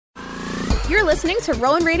You're listening to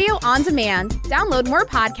Rowan Radio On Demand. Download more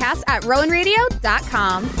podcasts at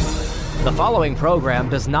rowanradio.com. The following program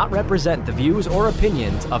does not represent the views or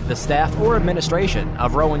opinions of the staff or administration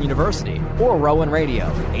of Rowan University or Rowan Radio,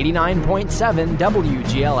 89.7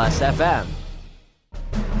 WGLS FM.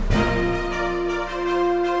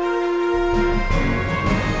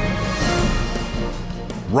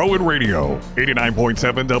 Rowan Radio,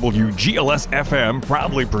 89.7 WGLS FM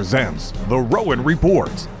proudly presents The Rowan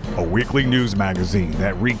Report, a weekly news magazine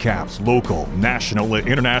that recaps local, national, and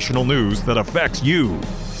international news that affects you.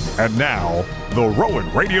 And now, the Rowan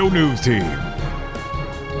Radio News Team.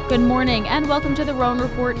 Good morning and welcome to the Rowan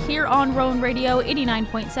Report here on Rowan Radio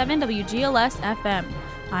 89.7 WGLS FM.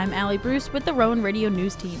 I'm Allie Bruce with the Rowan Radio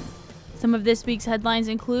News Team. Some of this week's headlines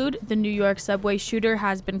include the New York subway shooter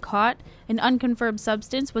has been caught, an unconfirmed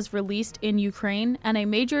substance was released in Ukraine, and a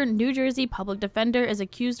major New Jersey public defender is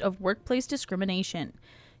accused of workplace discrimination.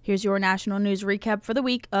 Here's your national news recap for the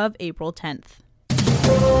week of April 10th.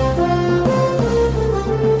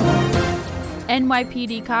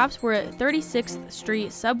 NYPD cops were at 36th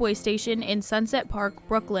Street subway station in Sunset Park,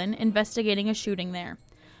 Brooklyn, investigating a shooting there.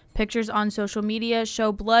 Pictures on social media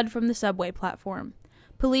show blood from the subway platform.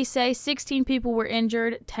 Police say 16 people were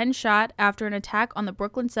injured, 10 shot after an attack on the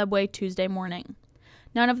Brooklyn subway Tuesday morning.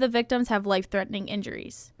 None of the victims have life-threatening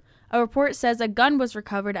injuries. A report says a gun was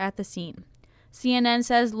recovered at the scene. CNN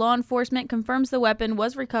says law enforcement confirms the weapon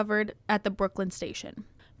was recovered at the Brooklyn station.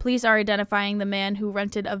 Police are identifying the man who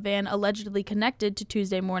rented a van allegedly connected to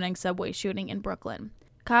Tuesday morning's subway shooting in Brooklyn.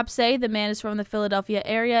 Cops say the man is from the Philadelphia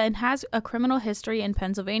area and has a criminal history in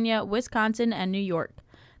Pennsylvania, Wisconsin, and New York.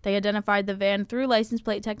 They identified the van through license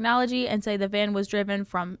plate technology and say the van was driven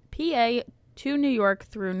from PA to New York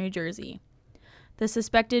through New Jersey. The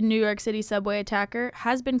suspected New York City subway attacker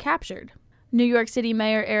has been captured. New York City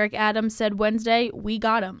Mayor Eric Adams said Wednesday, "We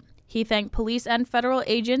got him." He thanked police and federal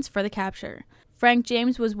agents for the capture. Frank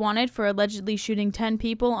James was wanted for allegedly shooting 10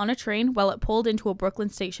 people on a train while it pulled into a Brooklyn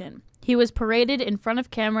station. He was paraded in front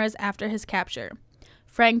of cameras after his capture.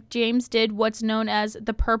 Frank James did what's known as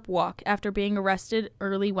the perp walk after being arrested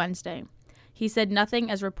early Wednesday. He said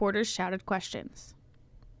nothing as reporters shouted questions.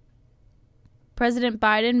 President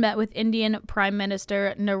Biden met with Indian Prime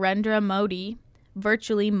Minister Narendra Modi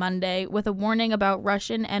virtually Monday with a warning about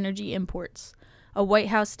Russian energy imports. A White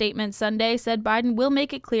House statement Sunday said Biden will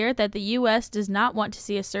make it clear that the U.S. does not want to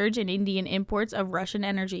see a surge in Indian imports of Russian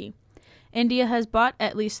energy. India has bought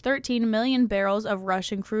at least 13 million barrels of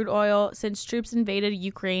Russian crude oil since troops invaded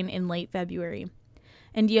Ukraine in late February.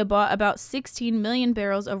 India bought about 16 million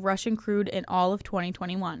barrels of Russian crude in all of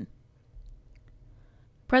 2021.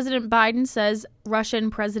 President Biden says Russian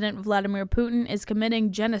President Vladimir Putin is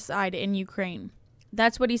committing genocide in Ukraine.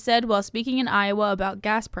 That's what he said while speaking in Iowa about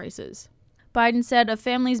gas prices. Biden said a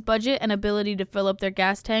family's budget and ability to fill up their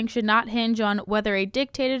gas tank should not hinge on whether a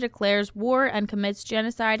dictator declares war and commits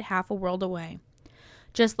genocide half a world away.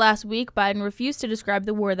 Just last week, Biden refused to describe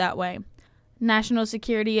the war that way. National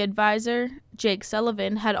Security Advisor Jake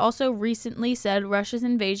Sullivan had also recently said Russia's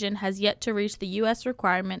invasion has yet to reach the U.S.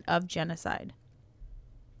 requirement of genocide.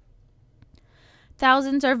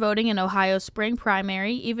 Thousands are voting in Ohio's spring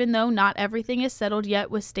primary, even though not everything is settled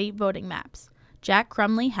yet with state voting maps. Jack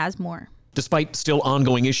Crumley has more. Despite still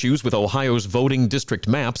ongoing issues with Ohio's voting district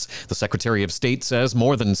maps, the Secretary of State says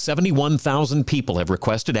more than 71,000 people have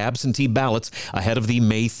requested absentee ballots ahead of the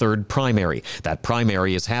May 3rd primary. That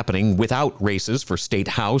primary is happening without races for State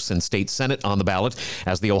House and State Senate on the ballot,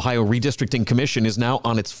 as the Ohio Redistricting Commission is now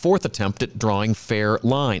on its fourth attempt at drawing fair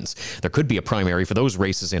lines. There could be a primary for those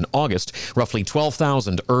races in August. Roughly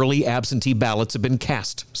 12,000 early absentee ballots have been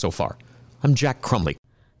cast so far. I'm Jack Crumley.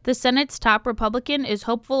 The Senate's top Republican is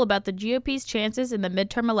hopeful about the GOP's chances in the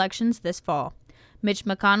midterm elections this fall. Mitch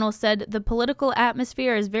McConnell said the political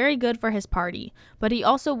atmosphere is very good for his party, but he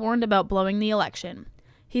also warned about blowing the election.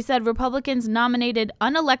 He said Republicans nominated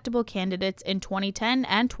unelectable candidates in 2010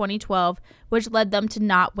 and 2012, which led them to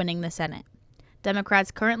not winning the Senate. Democrats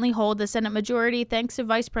currently hold the Senate majority thanks to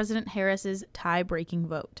Vice President Harris's tie-breaking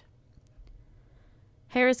vote.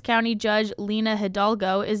 Harris County Judge Lena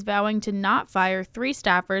Hidalgo is vowing to not fire 3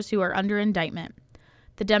 staffers who are under indictment.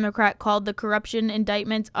 The Democrat called the corruption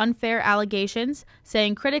indictments unfair allegations,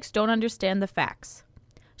 saying critics don't understand the facts.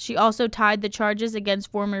 She also tied the charges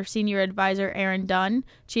against former senior advisor Aaron Dunn,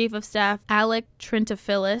 Chief of Staff Alec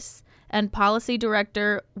Trentophilis, and Policy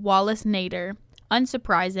Director Wallace Nader,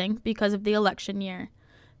 unsurprising because of the election year.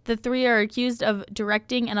 The 3 are accused of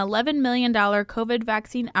directing an $11 million COVID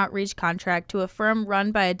vaccine outreach contract to a firm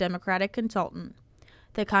run by a Democratic consultant.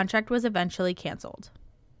 The contract was eventually canceled.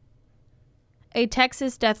 A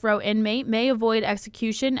Texas death row inmate may avoid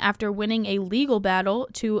execution after winning a legal battle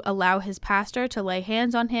to allow his pastor to lay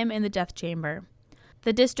hands on him in the death chamber.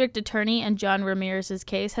 The district attorney in John Ramirez's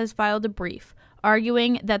case has filed a brief,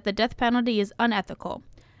 arguing that the death penalty is unethical,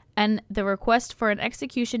 and the request for an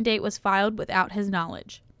execution date was filed without his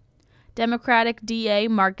knowledge. Democratic DA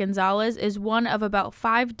Mark Gonzalez is one of about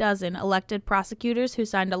 6 elected prosecutors who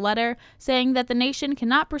signed a letter saying that the nation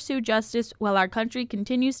cannot pursue justice while our country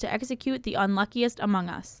continues to execute the unluckiest among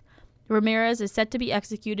us. Ramirez is set to be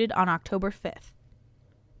executed on October 5th.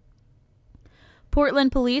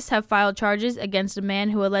 Portland police have filed charges against a man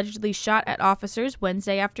who allegedly shot at officers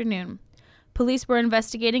Wednesday afternoon. Police were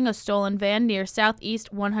investigating a stolen van near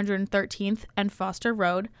Southeast 113th and Foster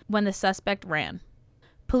Road when the suspect ran.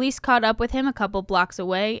 Police caught up with him a couple blocks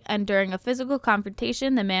away, and during a physical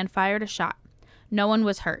confrontation, the man fired a shot. No one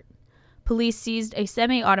was hurt. Police seized a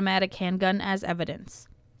semi-automatic handgun as evidence.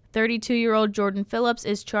 32-year-old Jordan Phillips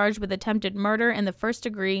is charged with attempted murder in the first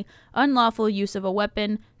degree, unlawful use of a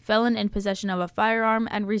weapon, felon in possession of a firearm,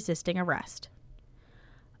 and resisting arrest.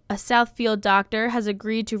 A Southfield doctor has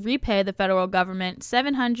agreed to repay the federal government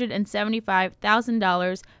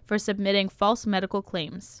 $775,000 for submitting false medical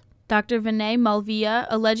claims. Dr. Vinay Malviya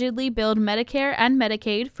allegedly billed Medicare and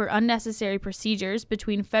Medicaid for unnecessary procedures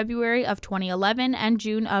between February of 2011 and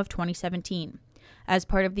June of 2017. As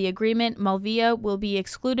part of the agreement, Malviya will be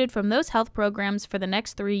excluded from those health programs for the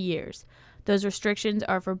next 3 years. Those restrictions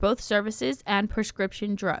are for both services and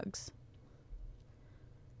prescription drugs.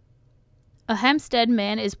 A Hempstead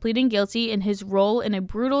man is pleading guilty in his role in a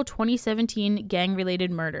brutal 2017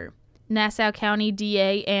 gang-related murder. Nassau County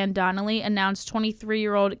DA Ann Donnelly announced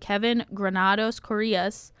 23-year-old Kevin Granados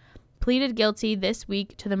Correas pleaded guilty this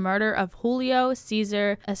week to the murder of Julio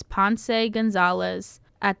Cesar Esponce Gonzalez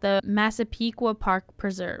at the Massapequa Park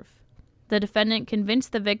Preserve. The defendant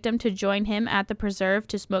convinced the victim to join him at the preserve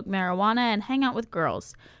to smoke marijuana and hang out with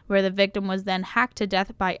girls, where the victim was then hacked to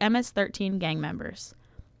death by MS-13 gang members.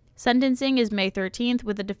 Sentencing is May 13th,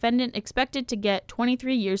 with the defendant expected to get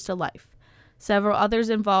 23 years to life. Several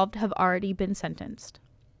others involved have already been sentenced.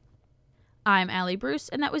 I'm Allie Bruce,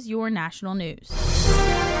 and that was your national news.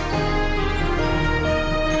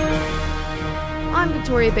 I'm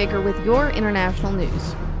Victoria Baker with your international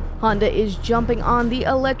news. Honda is jumping on the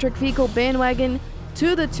electric vehicle bandwagon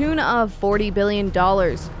to the tune of $40 billion.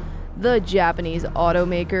 The Japanese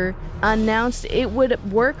automaker announced it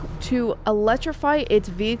would work to electrify its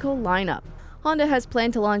vehicle lineup. Honda has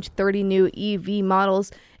planned to launch 30 new EV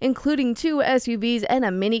models, including 2 SUVs and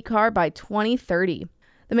a mini car by 2030.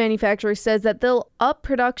 The manufacturer says that they'll up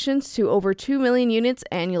productions to over 2 million units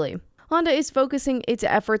annually. Honda is focusing its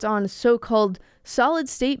efforts on so-called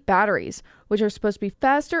solid-state batteries, which are supposed to be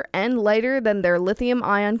faster and lighter than their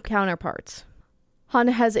lithium-ion counterparts.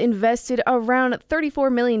 Honda has invested around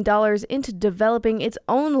 $34 million into developing its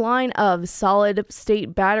own line of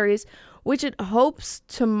solid-state batteries, which it hopes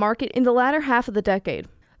to market in the latter half of the decade.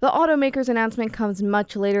 The automaker's announcement comes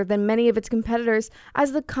much later than many of its competitors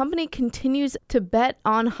as the company continues to bet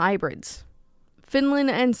on hybrids.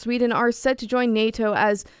 Finland and Sweden are set to join NATO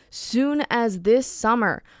as soon as this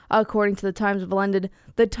summer, according to the Times of London.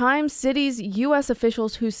 The Times cites U.S.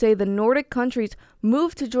 officials who say the Nordic countries'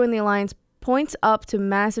 move to join the alliance points up to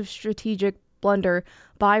massive strategic blunder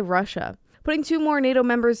by Russia, putting 2 more NATO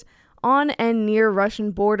members on and near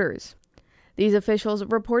Russian borders. These officials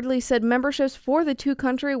reportedly said memberships for the 2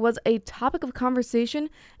 countries was a topic of conversation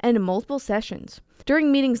in multiple sessions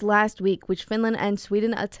during meetings last week, which Finland and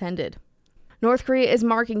Sweden attended. North Korea is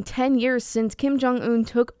marking 10 years since Kim Jong-un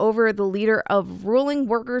took over the leader of ruling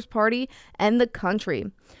Workers' Party and the country.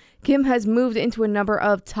 Kim has moved into a number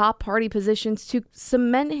of top party positions to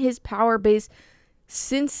cement his power base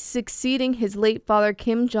since succeeding his late father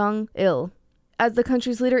Kim Jong-il as the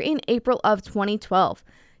country's leader in April of 2012.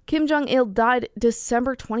 Kim Jong-il died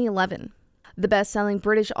December 2011. The best-selling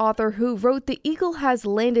British author who wrote The Eagle Has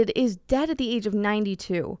Landed is dead at the age of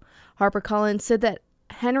 92. HarperCollins said that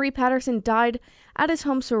Henry Patterson died at his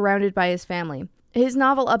home surrounded by his family. His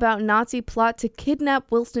novel about Nazi plot to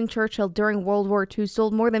kidnap Winston Churchill during World War II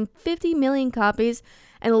sold more than 50 million copies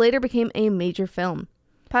and later became a major film.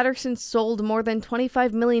 Patterson sold more than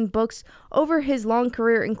 25 million books over his long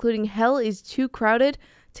career, including Hell is Too Crowded,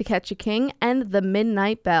 To Catch a King, and The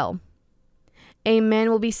Midnight Bell. A man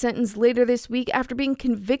will be sentenced later this week after being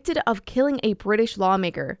convicted of killing a British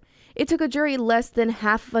lawmaker. It took a jury less than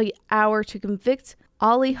half an hour to convict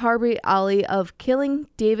Ali Harbi Ali of killing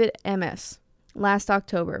David Ames last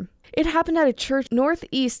October. It happened at a church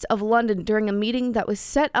northeast of London during a meeting that was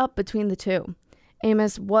set up between the two.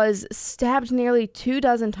 Ames was stabbed nearly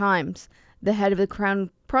 24 times. The head of the Crown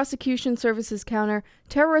Prosecution Services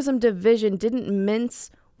Counter-Terrorism Division didn't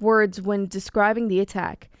mince words when describing the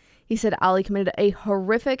attack. He said Ali committed a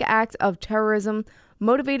horrific act of terrorism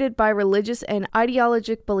motivated by religious and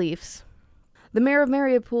ideologic beliefs. The mayor of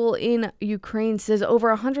Mariupol in Ukraine says over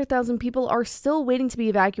 100,000 people are still waiting to be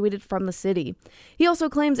evacuated from the city. He also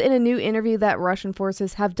claims in a new interview that Russian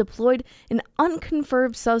forces have deployed an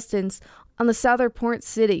unconfirmed substance on the southern port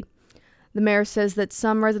city. The mayor says that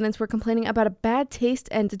some residents were complaining about a bad taste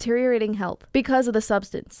and deteriorating health because of the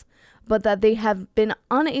substance, but that they have been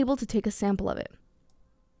unable to take a sample of it.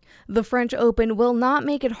 The French Open will not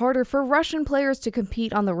make it harder for Russian players to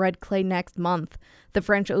compete on the red clay next month. The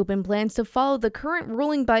French Open plans to follow the current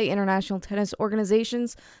ruling by international tennis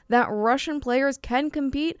organizations that Russian players can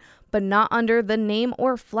compete, but not under the name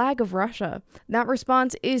or flag of Russia. That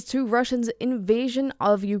response is to Russia's invasion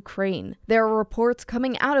of Ukraine. There are reports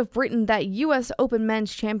coming out of Britain that U.S. Open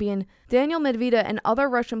men's champion Daniil Medvedev and other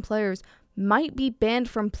Russian players might be banned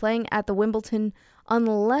from playing at the Wimbledon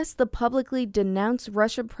unless the publicly denounce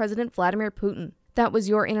Russian President Vladimir Putin. That was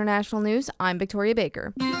your international news. I'm Victoria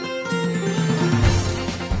Baker.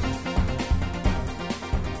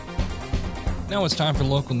 Now it's time for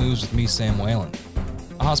local news with me, Sam Whalen.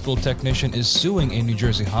 A hospital technician is suing a New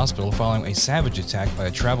Jersey hospital following a savage attack by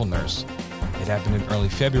a travel nurse. It happened in early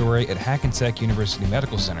February at Hackensack University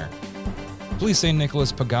Medical Center. Police say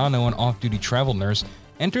Nicholas Pagano, an off-duty travel nurse,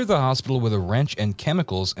 entered the hospital with a wrench and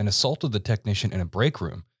chemicals and assaulted the technician in a break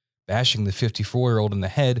room, bashing the 54-year-old in the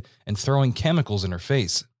head and throwing chemicals in her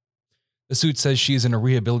face. The suit says she is in a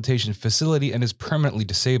rehabilitation facility and is permanently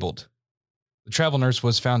disabled. The travel nurse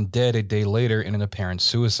was found dead a day later in an apparent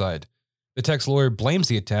suicide. The tech's lawyer blames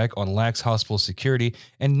the attack on lax hospital security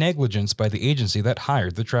and negligence by the agency that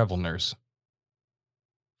hired the travel nurse.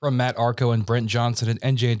 From Matt Arco and Brent Johnson at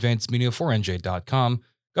NJ Advanced Media for NJ.com,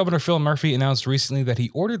 Governor Phil Murphy announced recently that he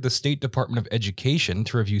ordered the State Department of Education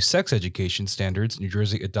to review sex education standards New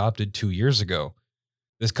Jersey adopted 2 years ago.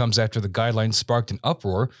 This comes after the guidelines sparked an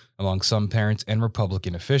uproar among some parents and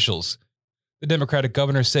Republican officials. The Democratic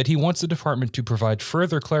governor said he wants the department to provide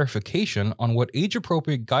further clarification on what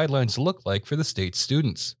age-appropriate guidelines look like for the state's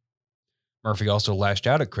students. Murphy also lashed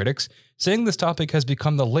out at critics, saying this topic has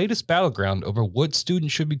become the latest battleground over what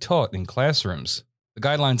students should be taught in classrooms. The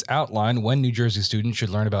guidelines outline when New Jersey students should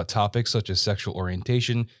learn about topics such as sexual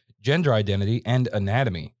orientation, gender identity, and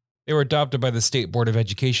anatomy. They were adopted by the State Board of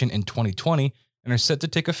Education in 2020 and are set to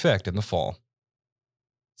take effect in the fall.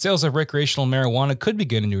 Sales of recreational marijuana could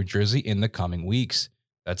begin in New Jersey in the coming weeks.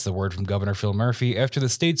 That's the word from Governor Phil Murphy after the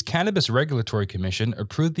state's Cannabis Regulatory Commission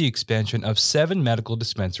approved the expansion of 7 medical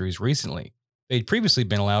dispensaries recently. They'd previously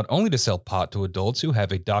been allowed only to sell pot to adults who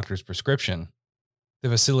have a doctor's prescription. The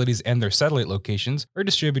facilities and their satellite locations are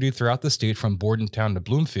distributed throughout the state from Bordentown to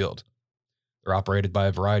Bloomfield. They're operated by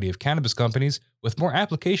a variety of cannabis companies, with more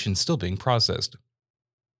applications still being processed.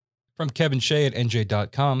 From Kevin Shea at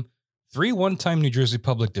NJ.com, 3 one-time New Jersey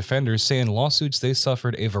public defenders say in lawsuits they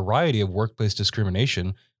suffered a variety of workplace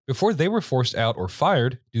discrimination before they were forced out or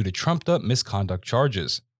fired due to trumped-up misconduct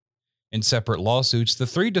charges. In separate lawsuits, the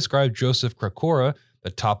 3 described Joseph Krakora, the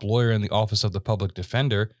top lawyer in the Office of the Public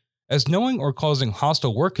Defender, as knowing or causing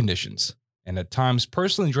hostile work conditions, and at times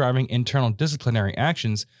personally driving internal disciplinary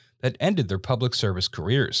actions that ended their public service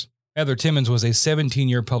careers. Heather Timmons was a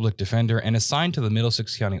 17-year public defender and assigned to the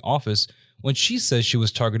Middlesex County office when she says she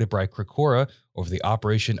was targeted by Krakora over the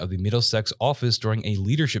operation of the Middlesex office during a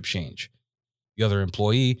leadership change. The other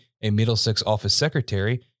employee, a Middlesex office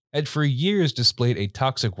secretary, had for years displayed a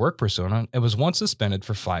toxic work persona and was once suspended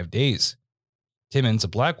for 5 days. Timmons, a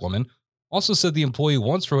black woman, also said the employee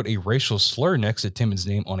once wrote a racial slur next to Timmons'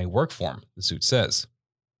 name on a work form, the suit says.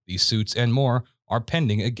 These suits and more are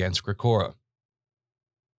pending against Krakora.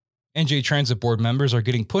 NJ Transit Board members are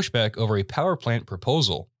getting pushback over a power plant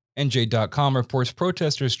proposal. NJ.com reports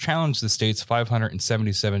protesters challenged the state's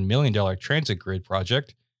 $577 million transit grid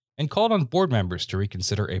project and called on board members to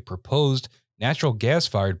reconsider a proposed natural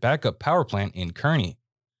gas-fired backup power plant in Kearney.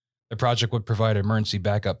 The project would provide emergency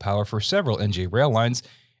backup power for several NJ rail lines,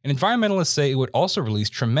 and environmentalists say it would also release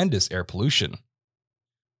tremendous air pollution.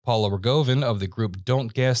 Paula Rogovin of the group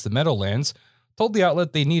Don't Gas the Meadowlands told the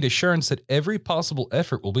outlet they need assurance that every possible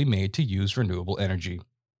effort will be made to use renewable energy.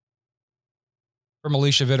 From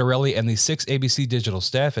Alicia Vitarelli and the 6ABC digital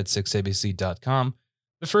staff at 6abc.com,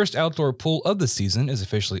 the first outdoor pool of the season is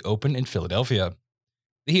officially open in Philadelphia.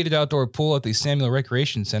 The heated outdoor pool at the Samuel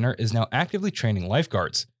Recreation Center is now actively training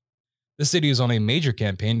lifeguards. The city is on a major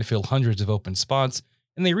campaign to fill hundreds of open spots,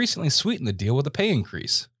 and they recently sweetened the deal with a pay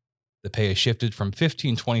increase. The pay has shifted from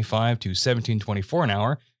 $15.25 to $17.24 an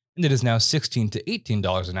hour, and it is now $16 to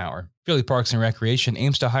 $18 an hour. Philly Parks and Recreation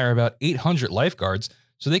aims to hire about 800 lifeguards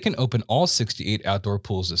so they can open all 68 outdoor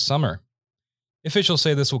pools this summer. Officials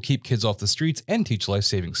say this will keep kids off the streets and teach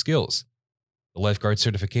life-saving skills. The lifeguard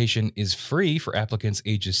certification is free for applicants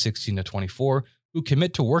ages 16 to 24 who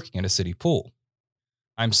commit to working at a city pool.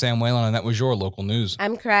 I'm Sam Whalen, and that was your local news.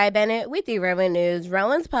 I'm Cry Bennett with the Rowan News.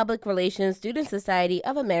 Rowan's Public Relations Student Society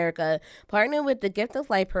of America partnered with the Gift of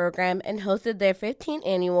Life program and hosted their 15th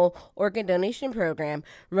annual organ donation program.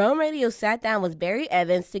 Rowan Radio sat down with Barry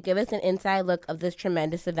Evans to give us an inside look of this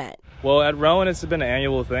tremendous event. Well, at Rowan, it's been an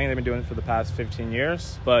annual thing. They've been doing it for the past 15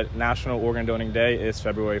 years, but National Organ Donating Day is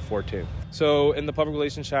February 14th. So in the Public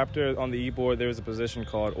Relations chapter on the e-board, there's a position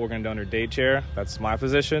called Organ Donor Day Chair. That's my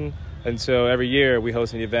position. And so every year we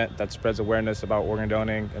host an event that spreads awareness about organ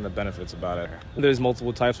donating and the benefits about it. There's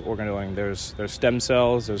multiple types of organ donating. There's stem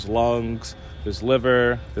cells, there's lungs, there's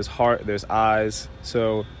liver, there's heart, there's eyes.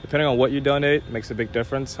 So depending on what you donate makes a big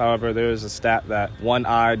difference. However, there is a stat that one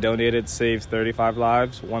eye donated saves 35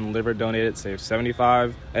 lives, one liver donated saves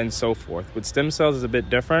 75, and so forth. With stem cells, it's a bit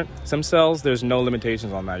different. Stem cells, there's no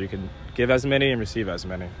limitations on that. You can give as many and receive as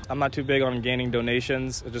many. I'm not too big on gaining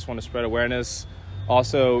donations. I just want to spread awareness.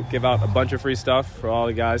 Also give out a bunch of free stuff for all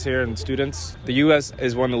the guys here and students. The U.S.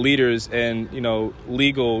 is one of the leaders in,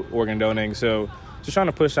 legal organ donating. So just trying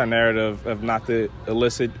to push that narrative of not the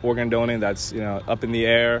illicit organ donating that's, up in the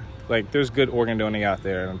air. Like, there's good organ donating out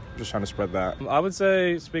there, and I'm just trying to spread that. I would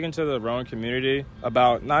say, speaking to the Rowan community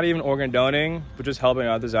about not even organ donating, but just helping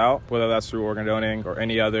others out, whether that's through organ donating or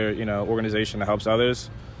any other, organization that helps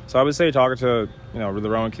others. So I would say talking to, the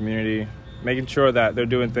Rowan community, making sure that they're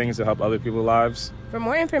doing things to help other people's lives. For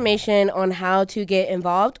more information on how to get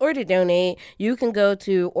involved or to donate, you can go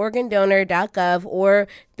to organdonor.gov or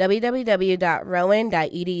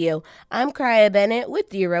www.rowan.edu. I'm Krya Bennett with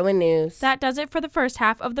the Rowan News. That does it for the first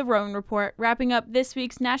half of the Rowan Report, wrapping up this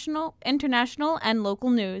week's national, international, and local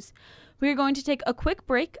news. We are going to take a quick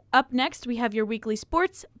break. Up next, we have your weekly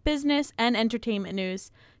sports, business, and entertainment news.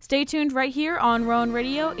 Stay tuned right here on Rowan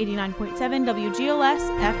Radio 89.7 WGLS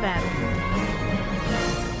FM.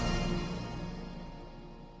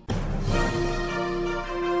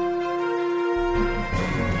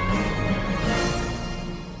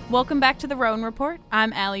 Welcome back to the Rowan Report.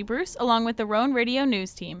 I'm Allie Bruce, along with the Rowan Radio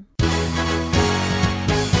News team.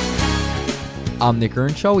 I'm Nick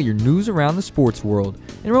Earnshaw with your news around the sports world.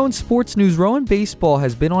 In Rowan sports news, Rowan baseball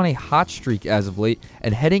has been on a hot streak as of late,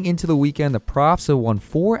 and heading into the weekend, the Profs have won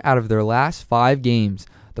 4 out of their last 5 games.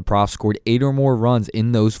 The Profs scored 8 or more runs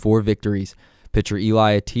in those 4 victories. Pitcher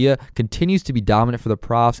Eli Attia continues to be dominant for the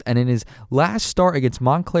Profs, and in his last start against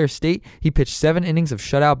Montclair State, he pitched 7 innings of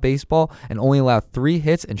shutout baseball and only allowed 3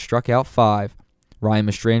 hits and struck out 5. Ryan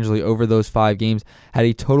Mastrangeli over those 5 games had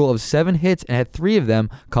a total of 7 hits and had 3 of them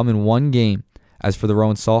come in 1 game. As for the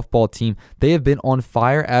Rowan softball team, they have been on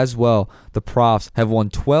fire as well. The Profs have won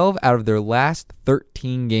 12 out of their last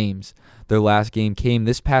 13 games. Their last game came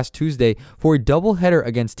this past Tuesday for a doubleheader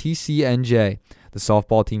against TCNJ. The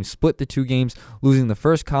softball team split the 2 games, losing the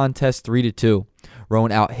first contest 3-2.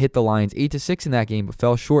 Rowan out-hit the Lions 8-6 in that game, but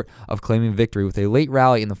fell short of claiming victory with a late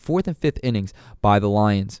rally in the 4th and 5th innings by the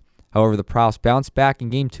Lions. However, the Profs bounced back in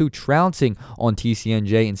Game 2, trouncing on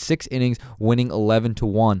TCNJ in 6 innings, winning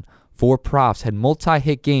 11-1. 4 Profs had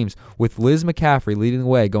multi-hit games, with Liz McCaffrey leading the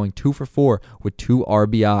way, going 2 for 4 with 2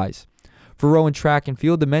 RBIs. For Rowan track and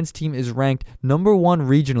field, the men's team is ranked number 1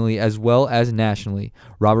 regionally as well as nationally.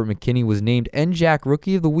 Robert McKinney was named NJAC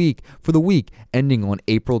Rookie of the Week for the week ending on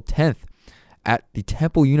April 10th. At the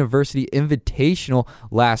Temple University Invitational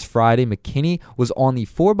last Friday, McKinney was on the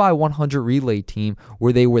 4x100 relay team,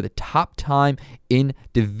 where they were the top time in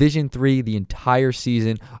Division III the entire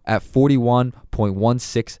season at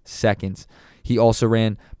 41.16 seconds. He also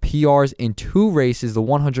ran PRs in 2 races, the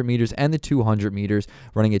 100 meters and the 200 meters,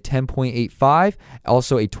 running a 10.85,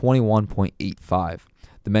 also a 21.85.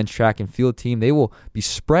 The men's track and field team, they will be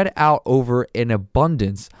spread out over an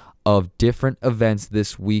abundance of different events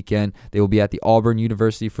this weekend. They will be at the Auburn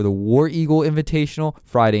University for the War Eagle Invitational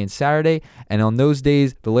Friday and Saturday, and on those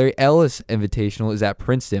days, the Larry Ellis Invitational is at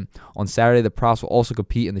Princeton. On Saturday, the Profs will also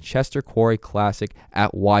compete in the Chester Quarry Classic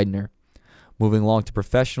at Widener. Moving along to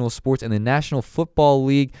professional sports and the National Football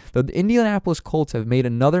League, the Indianapolis Colts have made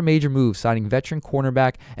another major move, signing veteran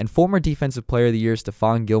cornerback and former Defensive Player of the Year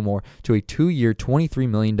Stephon Gilmore to a 2-year, $23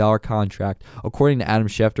 million contract, according to Adam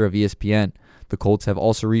Schefter of ESPN. The Colts have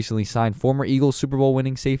also recently signed former Eagles Super Bowl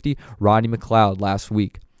winning safety Rodney McLeod last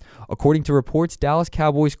week. According to reports, Dallas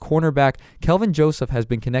Cowboys cornerback Kelvin Joseph has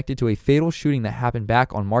been connected to a fatal shooting that happened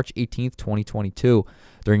back on March 18, 2022.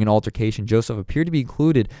 During an altercation, Joseph appeared to be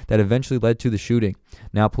included that eventually led to the shooting.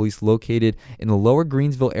 Now, police located in the lower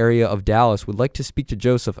Greensville area of Dallas would like to speak to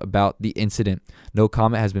Joseph about the incident. No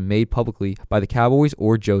comment has been made publicly by the Cowboys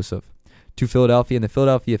or Joseph. To Philadelphia, and the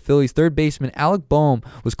Philadelphia Phillies third baseman Alec Boehm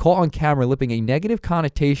was caught on camera lipping a negative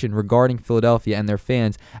connotation regarding Philadelphia and their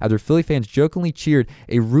fans after Philly fans jokingly cheered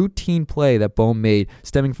a routine play that Boehm made,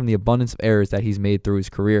 stemming from the abundance of errors that he's made through his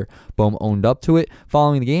career. Boehm owned up to it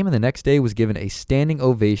following the game, and the next day was given a standing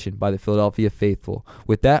ovation by the Philadelphia faithful.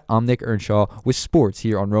 With that, I'm Nick Earnshaw with sports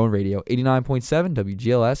here on Rowan Radio, 89.7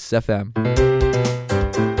 WGLS FM.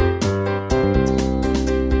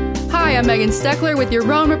 Hi, I'm Megan Steckler with your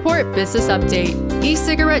Rowan Report Business Update.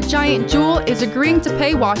 E-cigarette giant Juul is agreeing to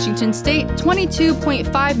pay Washington State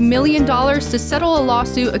 $22.5 million to settle a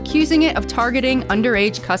lawsuit accusing it of targeting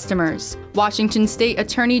underage customers. Washington State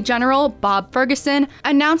Attorney General Bob Ferguson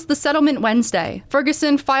announced the settlement Wednesday.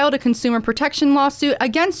 Ferguson filed a consumer protection lawsuit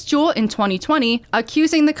against Juul in 2020,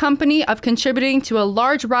 accusing the company of contributing to a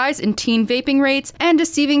large rise in teen vaping rates and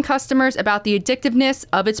deceiving customers about the addictiveness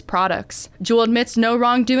of its products. Juul admits no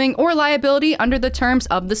wrongdoing or liability under the terms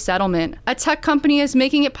of the settlement. A tech company is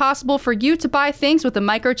making it possible for you to buy things with a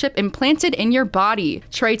microchip implanted in your body.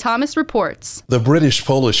 Trey Thomas reports. The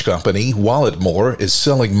British-Polish company Walletmore is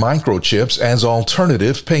selling microchips as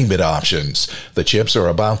alternative payment options. The chips are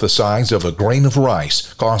about the size of a grain of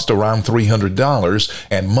rice, cost around $300,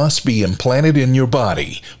 and must be implanted in your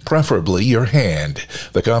body, preferably your hand.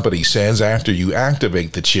 The company says after you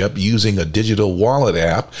activate the chip using a digital wallet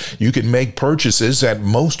app, you can make purchases at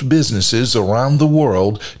most businesses around the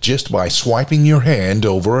world just by swiping your hand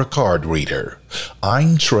over a card reader.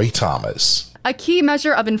 I'm Trey Thomas. A key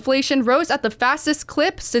measure of inflation rose at the fastest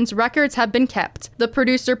clip since records have been kept. The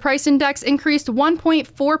Producer Price Index increased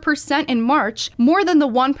 1.4% in March, more than the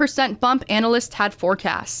 1% bump analysts had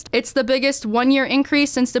forecast. It's the biggest one-year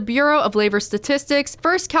increase since the Bureau of Labor Statistics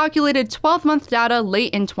first calculated 12-month data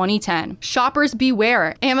late in 2010. Shoppers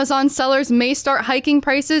beware. Amazon sellers may start hiking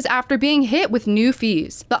prices after being hit with new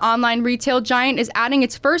fees. The online retail giant is adding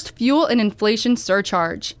its first fuel and inflation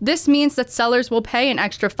surcharge. This means that sellers will pay an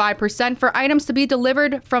extra 5% for items to be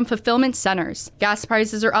delivered from fulfillment centers. Gas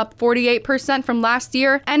prices are up 48% from last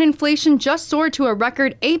year, and inflation just soared to a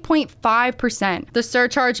record 8.5%. The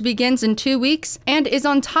surcharge begins in 2 weeks and is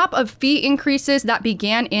on top of fee increases that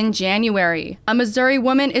began in January. A Missouri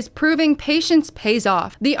woman is proving patience pays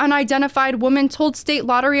off. The unidentified woman told state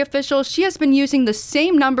lottery officials she has been using the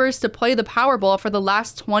same numbers to play the Powerball for the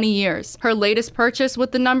last 20 years. Her latest purchase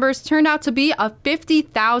with the numbers turned out to be a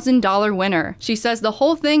 $50,000 winner. She says the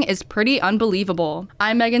whole thing is pretty unbelievable.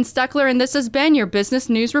 I'm Megan Steckler, and this has been your Business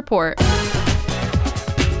News Report.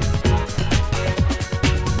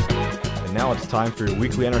 And now it's time for your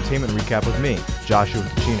weekly entertainment recap with me, Joshua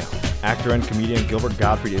Ticino. Actor and comedian Gilbert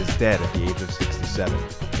Gottfried is dead at the age of 67.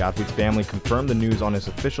 Gottfried's family confirmed the news on his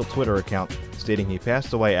official Twitter account, stating he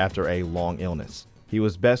passed away after a long illness. He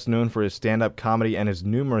was best known for his stand-up comedy and his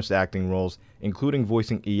numerous acting roles, including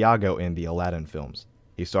voicing Iago in the Aladdin films.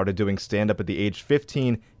 He started doing stand-up at the age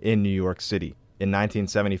 15 in New York City. In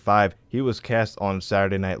 1975, he was cast on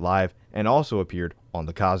Saturday Night Live and also appeared on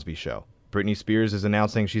The Cosby Show. Britney Spears is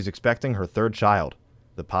announcing she's expecting her third child.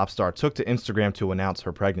 The pop star took to Instagram to announce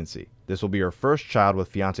her pregnancy. This will be her first child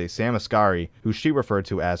with fiancé Sam Asghari, who she referred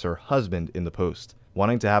to as her husband in the post.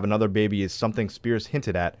 Wanting to have another baby is something Spears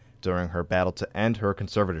hinted at during her battle to end her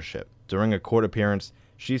conservatorship. During a court appearance,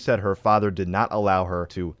 she said her father did not allow her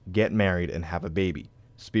to get married and have a baby.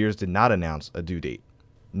 Spears did not announce a due date.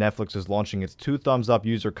 Netflix is launching its 2 thumbs up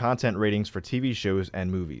user content ratings for TV shows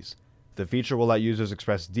and movies. The feature will let users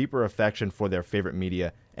express deeper affection for their favorite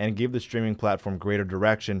media and give the streaming platform greater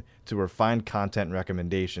direction to refined content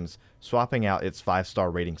recommendations, swapping out its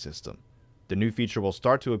 5-star rating system. The new feature will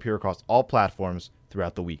start to appear across all platforms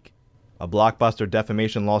throughout the week. A blockbuster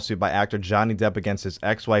defamation lawsuit by actor Johnny Depp against his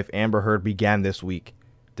ex-wife Amber Heard began this week.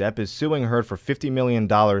 Depp is suing Heard for $50 million,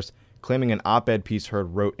 claiming an op-ed piece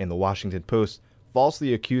Heard wrote in the Washington Post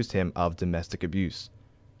falsely accused him of domestic abuse.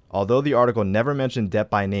 Although the article never mentioned Depp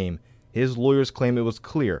by name, his lawyers claim it was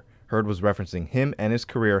clear Heard was referencing him, and his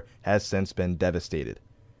career has since been devastated.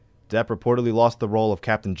 Depp reportedly lost the role of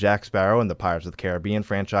Captain Jack Sparrow in the Pirates of the Caribbean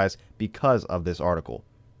franchise because of this article.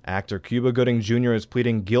 Actor Cuba Gooding Jr. is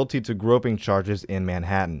pleading guilty to groping charges in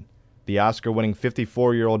Manhattan. The Oscar-winning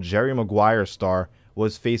 54-year-old Jerry Maguire star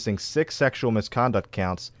was facing 6 sexual misconduct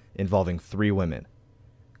counts involving 3 women.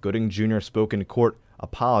 Gooding Jr. spoke in court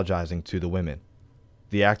apologizing to the women.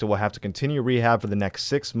 The actor will have to continue rehab for the next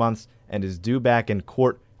 6 months and is due back in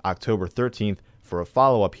court October 13th, for a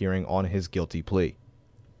follow-up hearing on his guilty plea.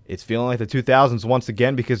 It's feeling like the 2000s once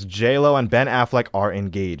again because J-Lo and Ben Affleck are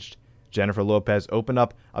engaged. Jennifer Lopez opened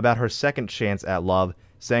up about her second chance at love,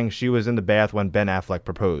 saying she was in the bath when Ben Affleck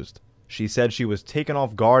proposed. She said she was taken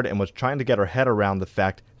off guard and was trying to get her head around the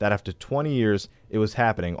fact that after 20 years, it was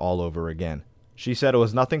happening all over again. She said it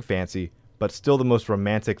was nothing fancy, but still the most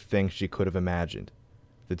romantic thing she could have imagined.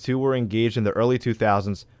 The two were engaged in the early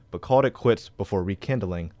 2000s, but called it quits before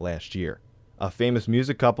rekindling last year. A famous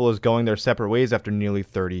music couple is going their separate ways after nearly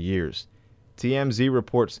 30 years. TMZ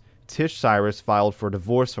reports Tish Cyrus filed for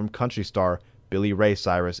divorce from country star Billy Ray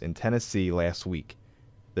Cyrus in Tennessee last week.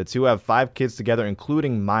 The two have 5 kids together,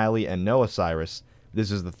 including Miley and Noah Cyrus.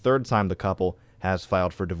 This is the third time the couple has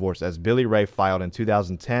filed for divorce, as Billy Ray filed in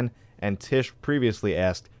 2010 and Tish previously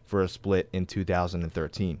asked for a split in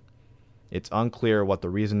 2013. It's unclear what the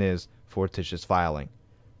reason is for Tish's filing.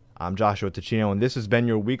 I'm Joshua Ticino, and this has been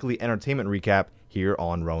your weekly entertainment recap here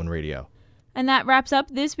on Rowan Radio. And that wraps up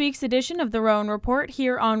this week's edition of the Rowan Report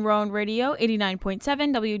here on Rowan Radio 89.7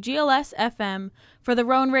 WGLS FM. For the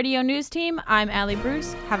Rowan Radio News Team, I'm Allie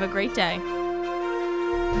Bruce. Have a great day.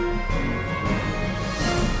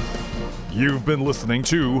 You've been listening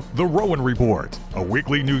to The Rowan Report, a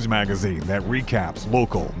weekly news magazine that recaps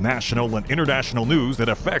local, national, and international news that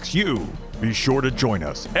affects you. Be sure to join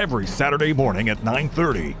us every Saturday morning at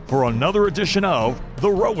 9:30 for another edition of The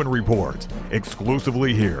Rowan Report,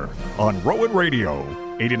 exclusively here on Rowan Radio,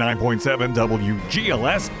 89.7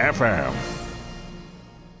 WGLS FM.